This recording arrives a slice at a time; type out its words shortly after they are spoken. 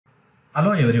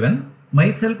Hello everyone,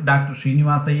 myself Dr.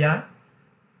 Sreenivasaiah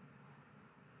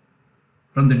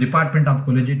from the Department of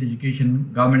Collegiate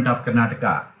Education, Government of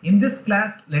Karnataka. In this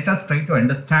class, let us try to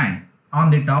understand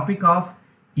on the topic of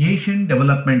Asian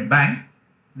Development Bank,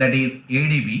 that is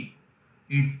ADB,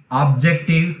 its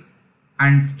objectives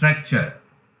and structure.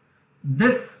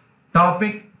 This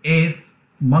topic is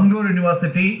Mangalore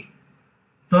University,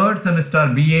 third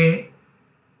semester BA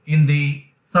in the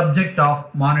subject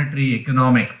of monetary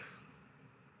economics.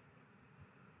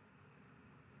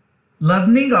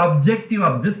 Learning objective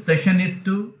of this session is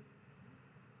to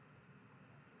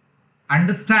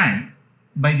understand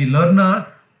by the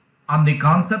learners on the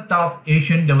concept of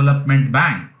Asian Development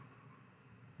Bank.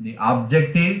 The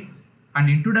objectives and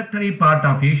introductory part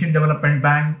of Asian Development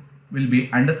Bank will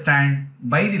be understood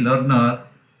by the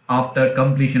learners after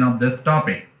completion of this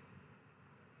topic.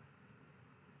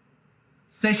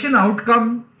 Session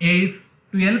outcome is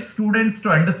to help students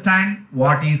to understand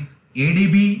what is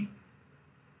ADB,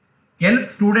 help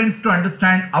students to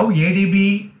understand how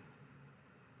ADB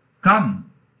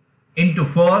came into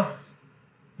force,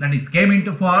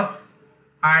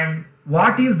 and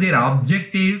what is their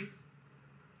objectives,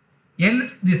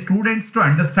 helps the students to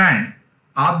understand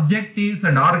objectives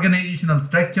and organizational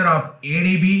structure of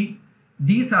ADB.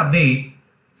 These are the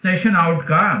session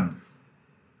outcomes.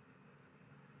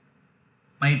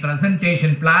 My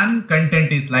presentation plan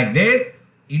content is like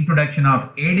this: introduction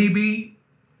of ADB,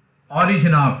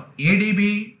 origin of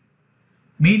ADB,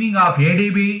 meaning of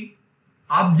ADB,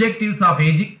 objectives of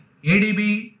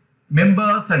ADB,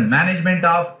 members and management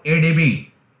of ADB.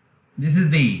 This is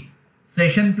the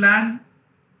session plan.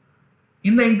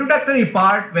 In the introductory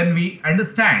part, when we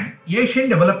understand Asian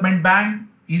Development Bank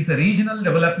is a regional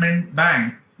development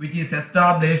bank which is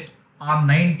established on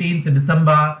 19th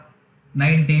December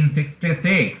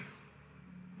 1966.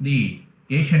 The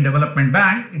Asian Development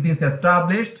Bank, it is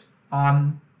established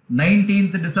on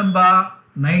 19th December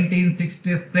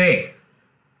 1966.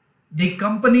 The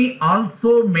company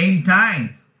also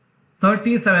maintains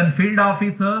 37 field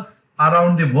offices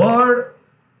around the world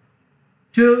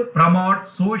to promote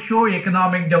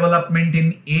socio-economic development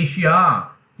in Asia.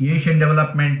 Asian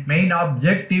development main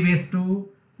objective is to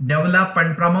develop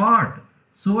and promote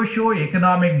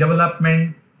socio-economic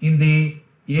development in the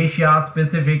Asia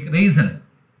Pacific region.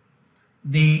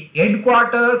 The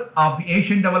headquarters of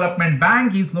Asian Development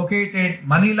Bank is located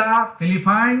Manila,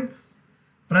 Philippines.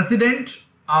 President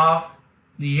of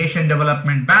the Asian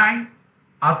Development Bank,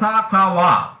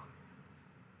 Asakawa.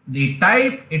 The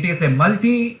type, it is a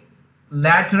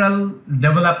multilateral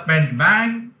development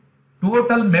bank.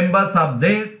 Total members of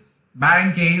this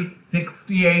bank is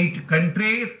 68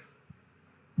 countries.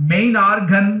 Main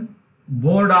organ,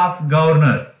 Board of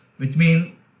Governors, which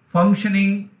means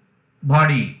functioning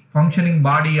body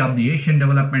of the Asian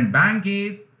Development Bank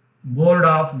is Board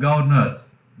of Governors.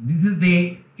 This is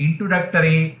the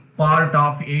introductory part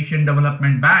of Asian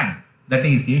Development Bank, that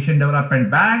is Asian Development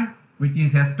Bank, which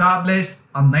is established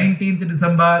on 19th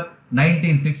December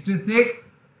 1966.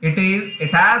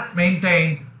 It has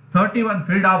maintained 31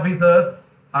 field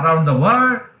offices around the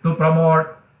world to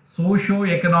promote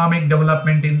socio-economic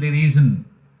development in the region.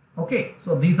 Okay,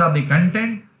 so these are the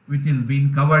content which is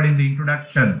being covered in the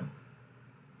introduction.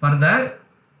 Further,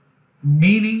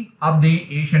 meaning of the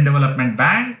Asian Development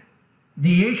Bank.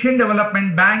 The Asian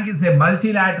Development Bank is a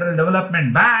multilateral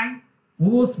development bank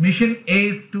whose mission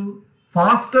is to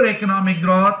foster economic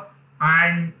growth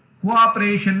and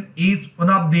cooperation, is one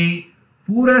of the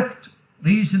poorest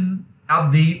region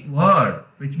of the world,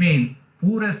 which means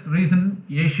poorest region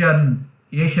Asian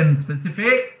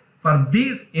specific. For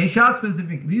this Asia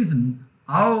specific region,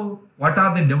 what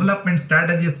are the development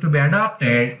strategies to be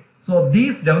adopted? So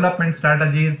these development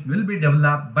strategies will be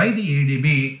developed by the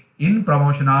ADB in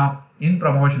promotion of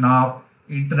international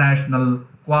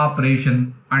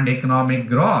cooperation and economic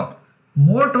growth.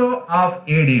 Motto of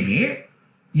ADB: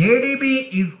 ADB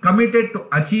is committed to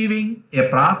achieving a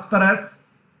prosperous,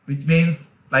 which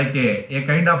means like a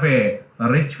kind of a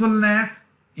richfulness,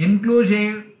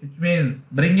 inclusive, which means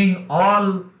bringing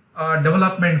all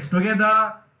developments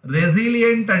together,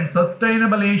 resilient and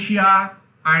sustainable Asia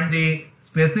and the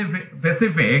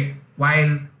Pacific,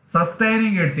 while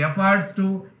sustaining its efforts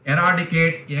to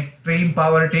eradicate extreme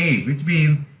poverty, which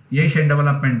means Asian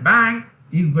Development Bank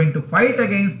is going to fight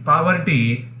against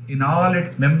poverty in all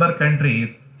its member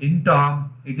countries. In turn,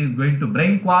 it is going to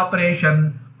bring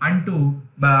cooperation and to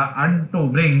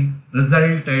bring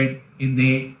resulted in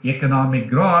the economic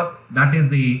growth. That is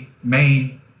the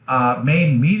main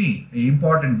meaning, the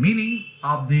important meaning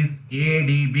of this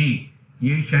ADB,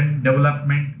 Asian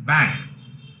Development Bank.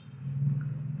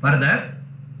 Further,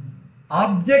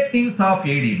 objectives of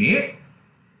ADB.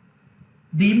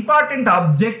 The important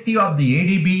objective of the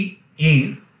ADB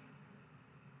is,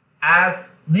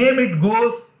 as name it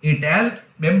goes, it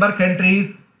helps member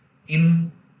countries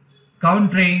in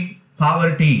countering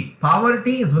poverty.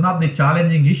 Poverty is one of the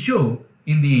challenging issue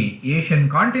in the Asian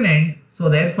continent. So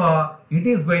therefore, it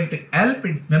is going to help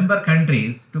its member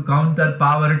countries to counter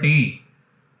poverty.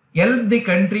 Help the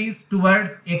countries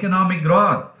towards economic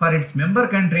growth. For its member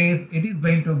countries, it is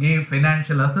going to give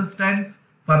financial assistance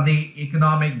for the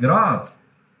economic growth.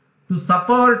 To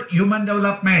support human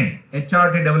development,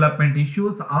 HRD development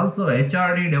issues, also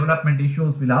HRD development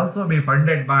issues will also be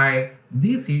funded by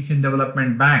this Asian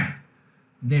Development Bank.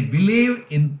 They believe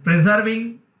in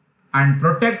preserving and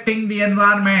protecting the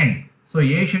environment. So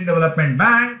Asian Development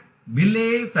Bank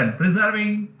believes in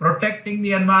preserving, protecting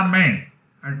the environment,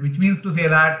 and which means to say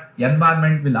that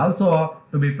environment will also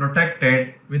to be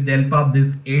protected with the help of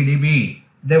this ADB.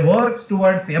 They work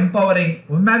towards empowering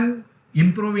women,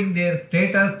 improving their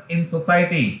status in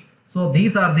society. So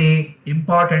these are the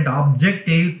important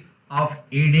objectives of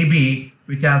ADB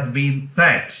which has been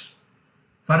set.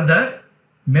 Further,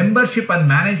 membership and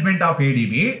management of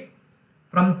ADB.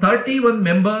 From 31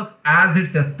 members as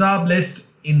it's established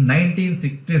in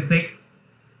 1966,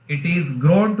 it is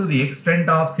grown to the extent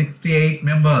of 68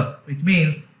 members, which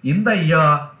means in the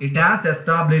year it has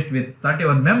established with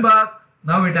 31 members,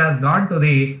 now it has gone to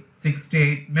the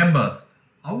 68 members,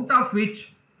 out of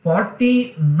which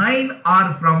 49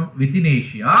 are from within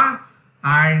Asia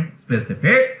and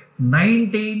specific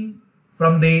 19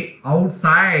 from the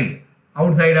outsiders.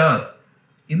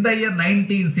 In the year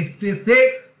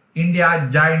 1966, India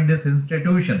joined this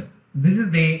institution. This is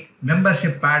the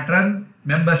membership pattern,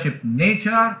 membership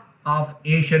nature of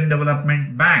Asian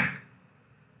Development Bank.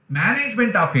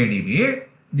 Management of ADB.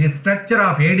 The structure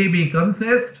of ADB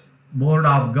consists Board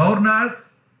of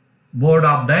Governors, Board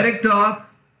of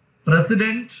Directors,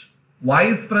 President,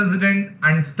 Vice President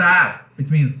and staff, which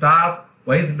means staff,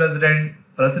 Vice President,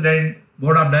 President,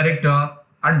 Board of Directors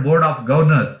and Board of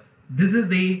Governors. This is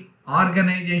the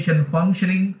organization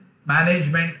functioning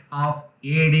management of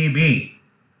ADB.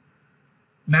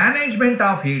 Management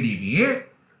of ADB,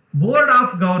 Board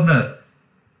of Governors.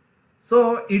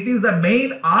 So it is the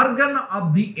main organ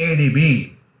of the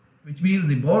ADB, which means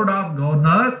the Board of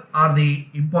Governors are the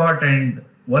important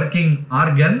working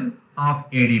organ of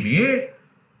ADB.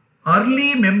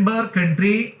 Every member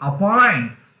country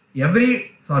appoints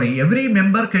every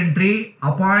member country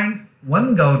appoints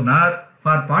one governor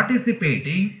for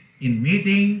participating in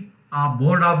meeting of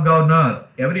Board of Governors.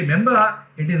 Every member,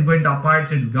 it is going to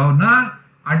appoint its governor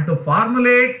and to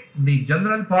formulate the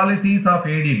general policies of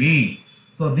ADB.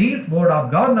 So these Board of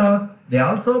Governors, they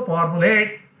also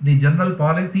formulate the general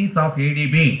policies of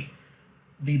ADB.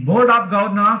 The Board of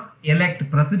Governors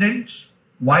elect President,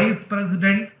 Vice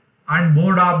President and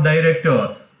Board of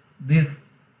Directors. This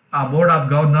Board of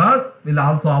Governors will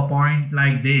also appoint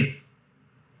like this.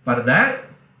 Further,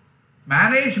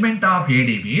 management of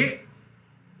ADB.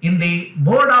 In the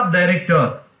Board of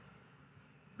Directors,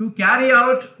 to carry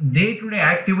out day-to-day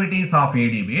activities of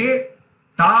ADB,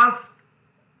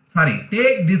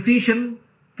 take decision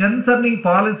concerning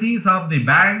policies of the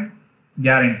bank,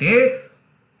 guarantees,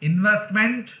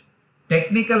 investment,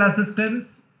 technical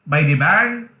assistance by the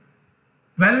bank.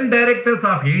 12 directors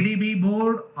of ADB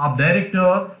Board of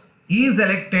Directors is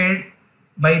elected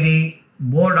by the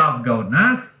Board of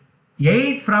Governors,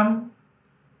 8 from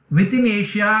within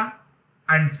Asia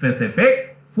and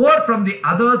specific, 4 from the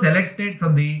others elected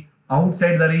from the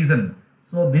outside the region.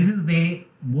 So this is the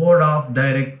Board of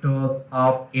Directors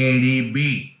of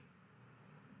ADB.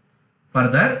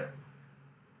 Further,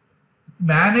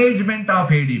 management of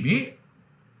ADB.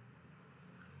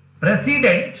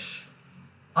 President,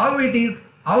 how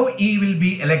he will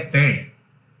be elected.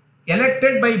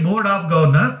 Elected by Board of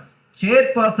Governors,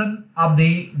 chairperson of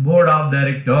the Board of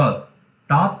Directors,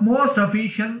 topmost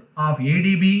official of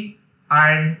ADB,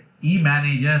 and he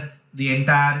manages the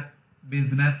entire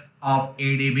business of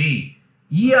ADB.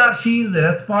 He or she is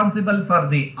responsible for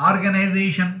the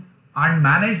organization and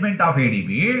management of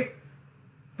ADB.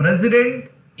 Present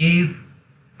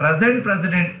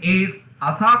president is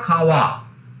Asakawa.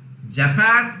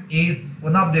 Japan is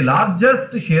one of the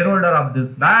largest shareholder of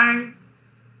this bank.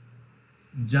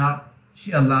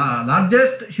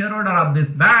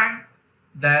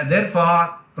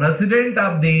 Therefore, president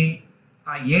of the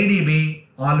ADB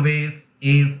always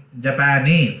is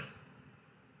Japanese.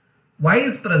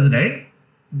 Vice president.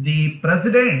 The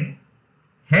president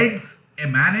heads a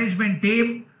management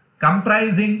team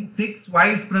comprising 6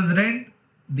 vice presidents.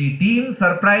 The team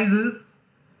supervises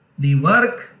the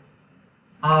work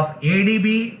of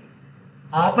ADB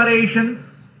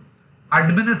operations,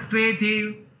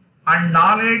 administrative and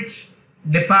knowledge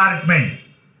department.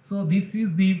 So this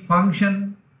is the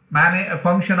function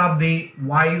of the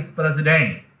vice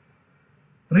president.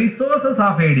 Resources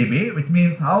of ADB, which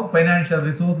means how financial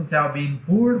resources have been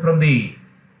pooled from the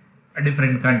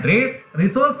different countries.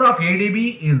 Resource of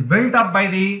ADB is built up by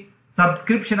the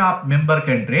subscription of member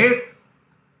countries.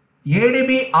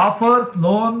 ADB offers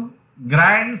loan,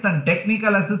 grants and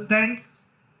technical assistance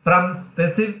from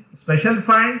special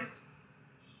funds,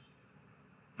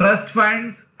 trust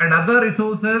funds and other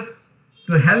resources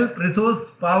to help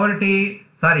reduce poverty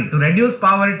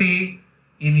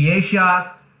in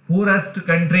Asia's poorest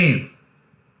countries.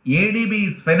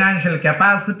 ADB's financial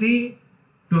capacity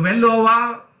to well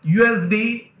over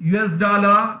US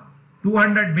dollar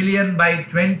 200 billion by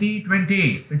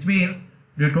 2020, which means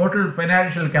the total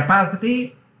financial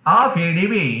capacity of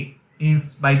ADB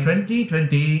is by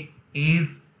 2020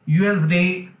 is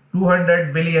USD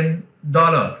 200 billion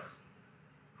dollars.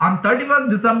 On 31st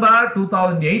December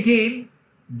 2018,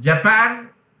 Japan,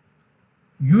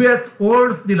 US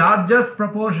holds the largest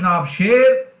proportion of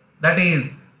shares, that is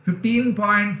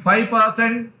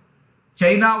 15.5%,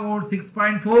 China holds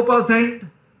 6.4%,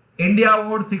 India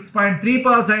holds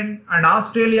 6.3% and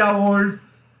Australia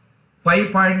holds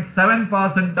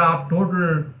 5.7% of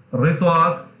total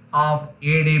resource of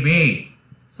ADB.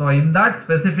 So in that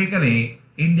specifically,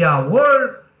 India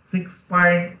holds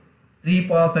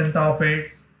 6.3% of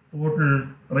its total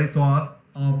resource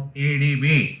of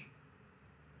ADB.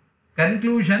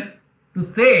 Conclusion, to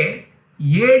say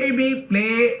ADB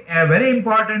play a very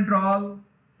important role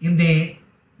in the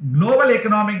global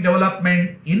economic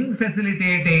development in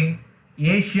facilitating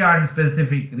Asian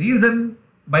specific region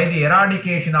by the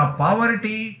eradication of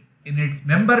poverty in its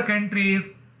member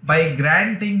countries by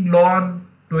granting loan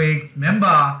to its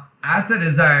member. As a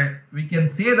result, we can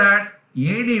say that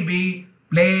ADB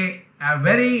play a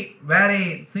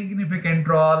very significant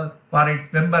role for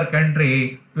its member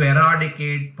country to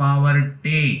eradicate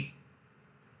poverty.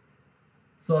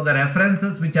 So the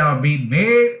references which have been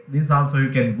made, this also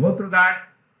you can go through that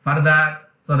further.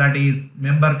 So that is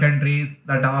member countries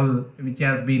that all which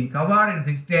has been covered in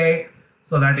 68.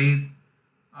 So that is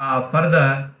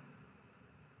further.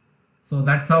 So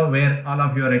that's how where all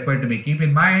of you are required to be keep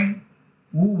in mind.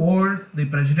 Who holds the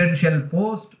presidential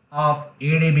post of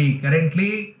ADB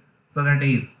currently? So that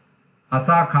is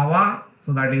Asakawa.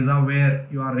 So that is how where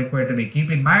you are required to be keep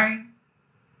in mind.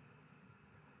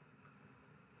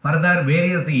 Further, where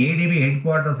is the ADB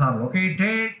headquarters are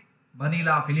located?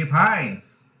 Manila,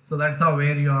 Philippines. So that's how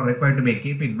where you are required to be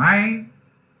keep in mind.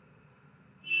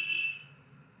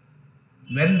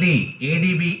 When the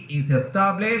ADB is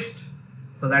established,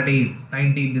 so that is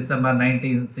 19 December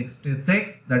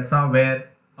 1966. That's how where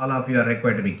all of you are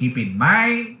required to be keep in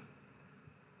mind.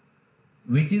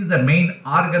 Which is the main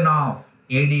organ of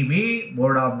ADB,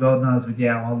 Board of Governors, which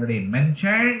I have already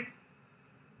mentioned.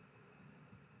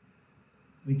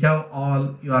 Which have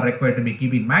all you are required to be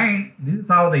keep in mind. This is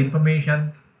how the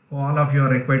information for all of you are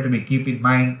required to be keep in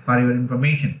mind for your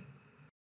information.